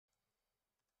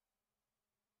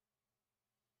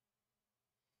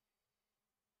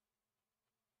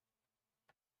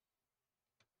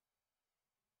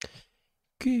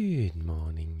Good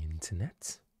morning,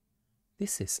 Internet.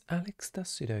 This is Alex the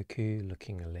Sudoku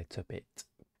looking a little bit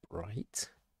bright.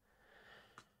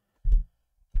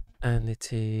 And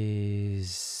it is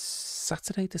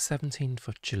Saturday the 17th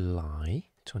of July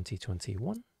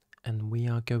 2021. And we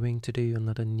are going to do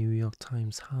another New York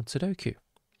Times hard Sudoku.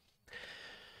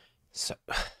 So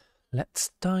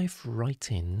let's dive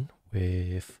right in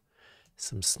with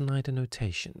some Snyder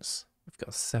notations. We've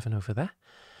got 7 over there.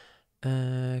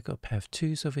 Got a pair of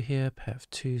 2s over here, pair of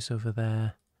 2s over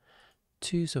there,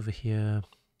 2s over here.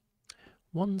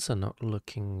 1s are not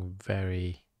looking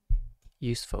very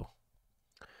useful.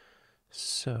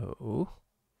 So,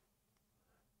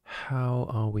 how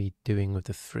are we doing with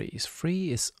the 3s?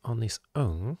 3 is on its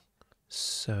own,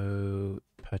 so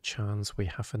perchance we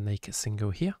have a naked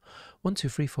single here. 1, 2,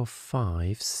 3, 4,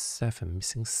 5, 7,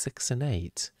 missing 6 and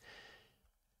 8.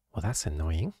 Well, that's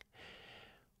annoying.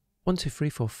 1, 2, 3,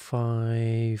 4,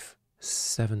 5,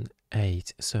 7,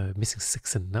 8. So missing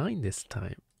 6 and 9 this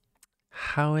time.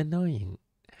 How annoying.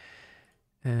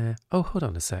 Oh, hold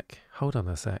on a sec. Hold on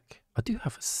a sec. I do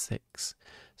have a 6.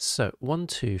 So 1,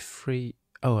 2, 3.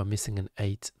 Oh, I'm missing an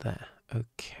 8 there.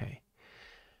 Okay.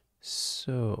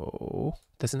 So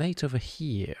there's an 8 over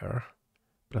here,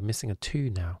 but I'm missing a 2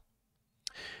 now.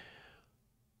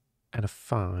 And a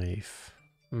 5.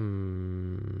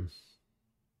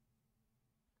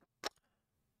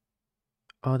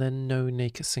 Are there no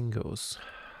naked singles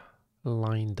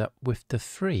lined up with the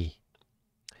 3?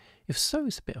 If so,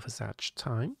 it's a bit of a sad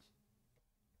time.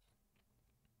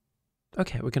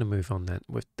 Okay, we're going to move on then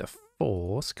with the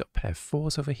 4s. Got a pair of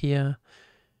 4s over here.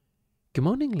 Good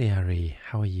morning, Liari.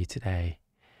 How are you today?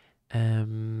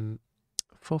 4,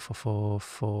 4, 4,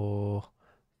 4,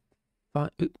 5.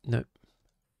 Oop, no.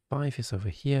 5 is over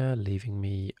here, leaving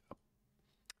me a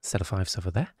set of 5s over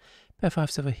there. Pair of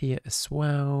 5s over here as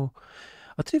well.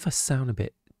 I don't know if I sound a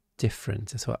bit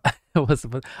different as well.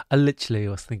 I literally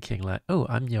was thinking like, oh,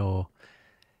 I'm your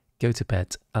go to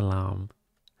bed alarm.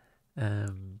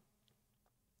 But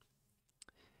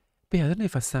yeah, I don't know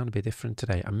if I sound a bit different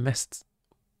today. I messed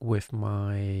with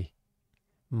my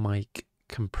mic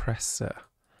compressor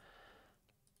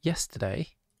yesterday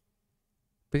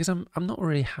because I'm not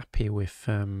really happy with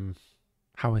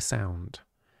how I sound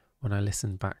when I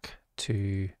listen back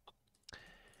to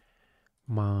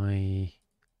my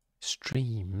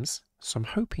streams. So I'm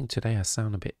hoping today I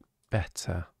sound a bit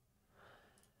better,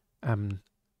 and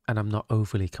I'm not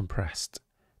overly compressed,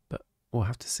 but we'll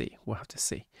have to see. How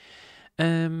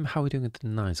are we doing with the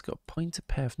 9s? Got a pointed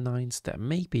pair of 9s there.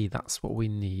 Maybe that's what we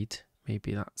need.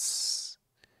 Maybe that's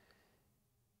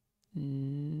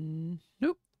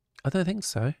nope, I don't think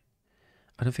so.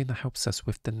 I don't think that helps us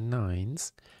with the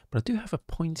 9s, but I do have a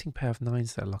pointing pair of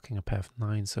 9s there, locking a pair of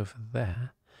 9s over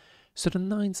there. So the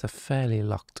 9s are fairly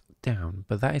locked down,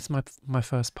 but that is my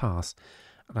first pass,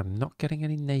 and I'm not getting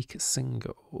any naked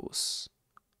singles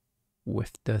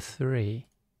with the 3.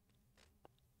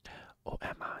 Or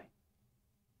am I?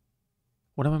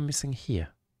 What am I missing here?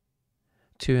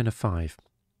 2 and a 5.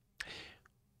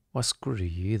 Well, screw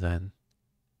you then.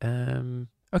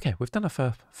 Okay, we've done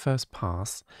our first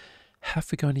pass. Have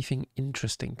we got anything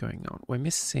interesting going on? We're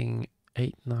missing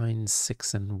 8, 9,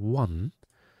 6, and 1.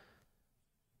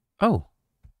 Oh,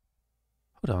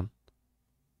 hold on.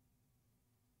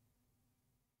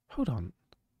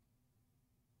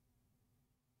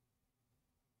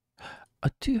 I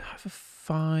do have a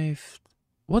 5.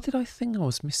 What did I think I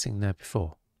was missing there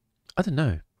before? I don't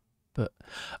know. But,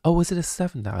 oh, was it a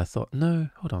 7 that I thought? No,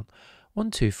 hold on. 1,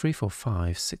 2, 3, 4,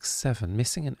 5, 6, 7.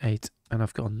 Missing an 8, and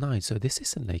I've got a 9. So this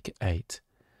is a naked 8.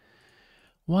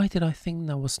 Why did I think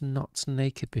that was not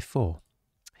naked before?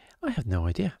 I have no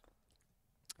idea.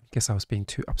 Guess I was being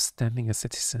too upstanding a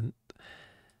citizen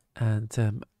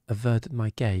and averted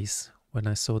my gaze when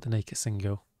I saw the naked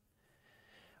single.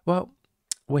 Well,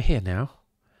 we're here now,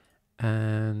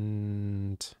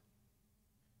 and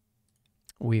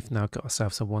we've now got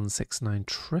ourselves a 169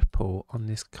 triple on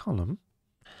this column.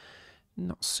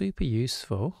 Not super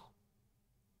useful.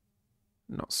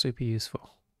 Not super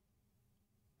useful.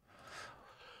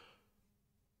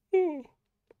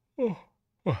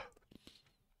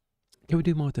 Can we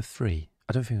do more of the 3?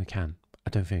 I don't think we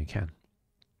can.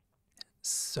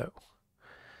 So,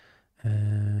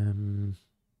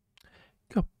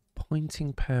 got a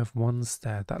pointing pair of 1s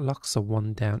there. That locks a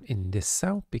 1 down in this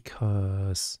cell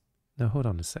because... No, hold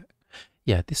on a sec.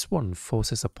 Yeah, this 1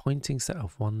 forces a pointing set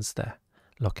of 1s there.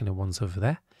 Locking the 1s over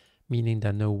there, meaning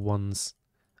there are no 1s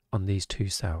on these 2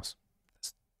 cells.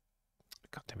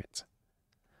 God damn it.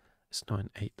 It's 9 and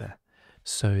 8 there.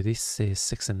 So this is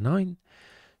 6 and 9.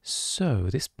 So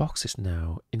this box is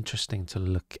now interesting to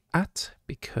look at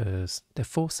because there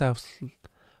are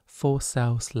four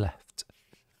cells left.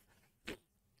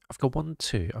 I've got 1,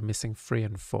 2. I'm missing 3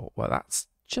 and 4. Well, that's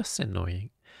just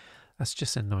annoying. That's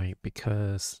just annoying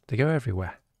because they go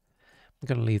everywhere. I'm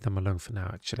going to leave them alone for now,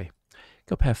 actually.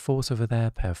 Got a pair of 4s over there,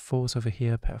 pair of 4s over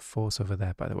here, pair of 4s over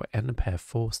there, by the way, and a pair of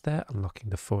 4s there, unlocking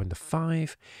the 4 and the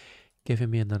 5, giving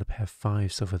me another pair of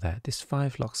 5s over there. This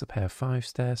 5 locks a pair of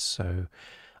 5s there, so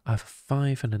I have a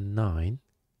 5 and a 9.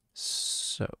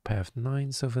 So, pair of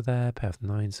 9s over there, pair of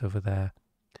 9s over there.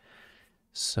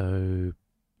 So,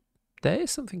 there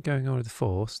is something going on with the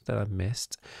 4s that I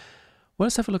missed. Well,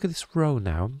 let's have a look at this row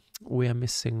now. We are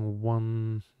missing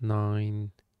 1,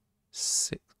 9,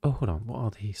 6. Oh, hold on. What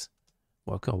are these?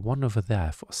 Well, I've got 1 over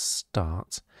there for a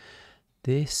start.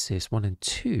 This is 1 and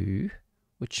 2,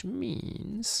 which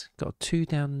means got 2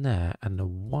 down there and a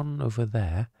 1 over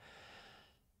there.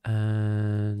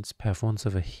 And a pair of 1s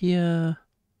over here.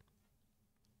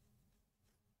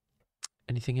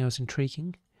 Anything else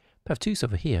intriguing? Pair of 2s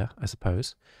over here, I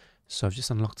suppose. So I've just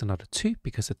unlocked another 2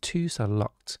 because the 2s are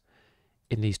locked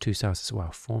in these 2 cells as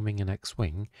well, forming an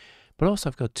X-wing. But also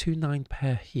I've got 2 9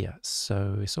 pair here,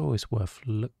 so it's always worth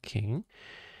looking.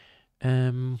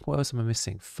 What else am I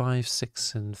missing? 5,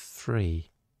 6, and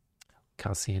 3.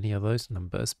 Can't see any of those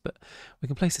numbers, but we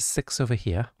can place a 6 over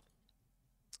here.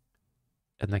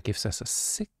 And that gives us a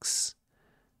 6,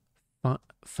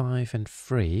 5, and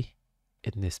 3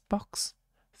 in this box.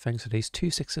 Thanks to these 2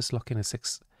 6s locking a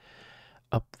 6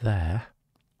 up there.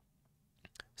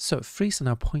 So 3s are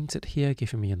now pointed here,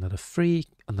 giving me another 3,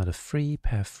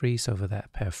 pair of 3s over there,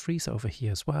 pair of 3s over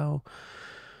here as well.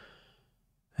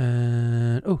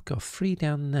 And oh, got a 3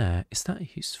 down there. Is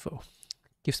that useful?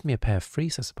 Gives me a pair of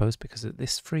 3s, I suppose, because of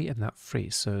this 3 and that 3.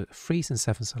 So 3s and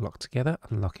 7s are locked together,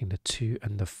 unlocking the 2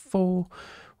 and the 4,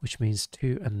 which means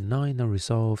 2 and 9 are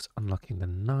resolved, unlocking the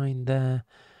 9 there,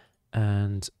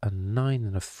 and a 9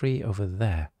 and a 3 over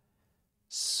there.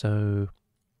 So,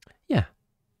 yeah,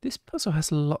 this puzzle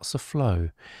has lots of flow.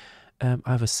 I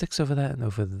have a 6 over there and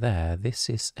over there.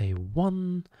 This is a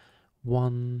 1,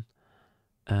 1,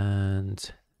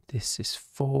 and this is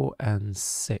 4 and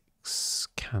 6.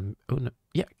 Can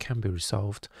be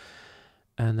resolved.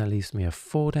 And that leaves me a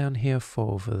 4 down here,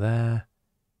 4 over there.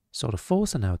 So the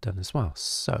 4s are now done as well.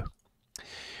 So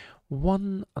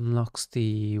 1 unlocks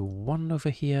the 1 over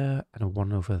here and a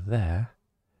 1 over there.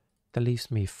 That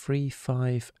leaves me 3,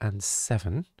 5, and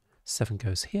 7. 7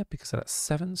 goes here because that's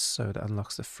 7, so that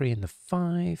unlocks the 3 and the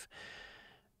 5.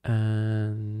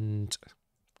 And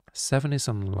 7 is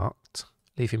unlocked,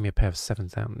 leaving me a pair of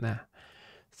 7s down there.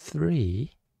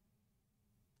 3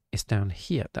 is down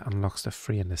here. That unlocks the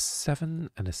 3 and the 7.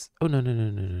 And a, oh, no.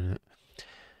 And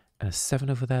a 7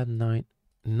 over there, 9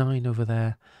 over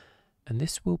there. And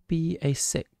this will be a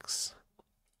 6.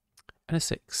 And a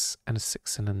 6, and a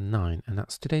 6, and a 9. And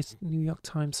that's today's New York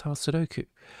Times Hard Sudoku.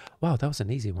 Wow, that was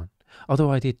an easy one.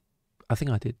 Although I think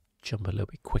I did jump a little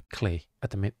bit quickly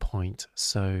at the midpoint.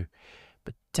 So,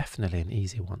 but definitely an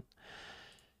easy one.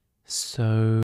 So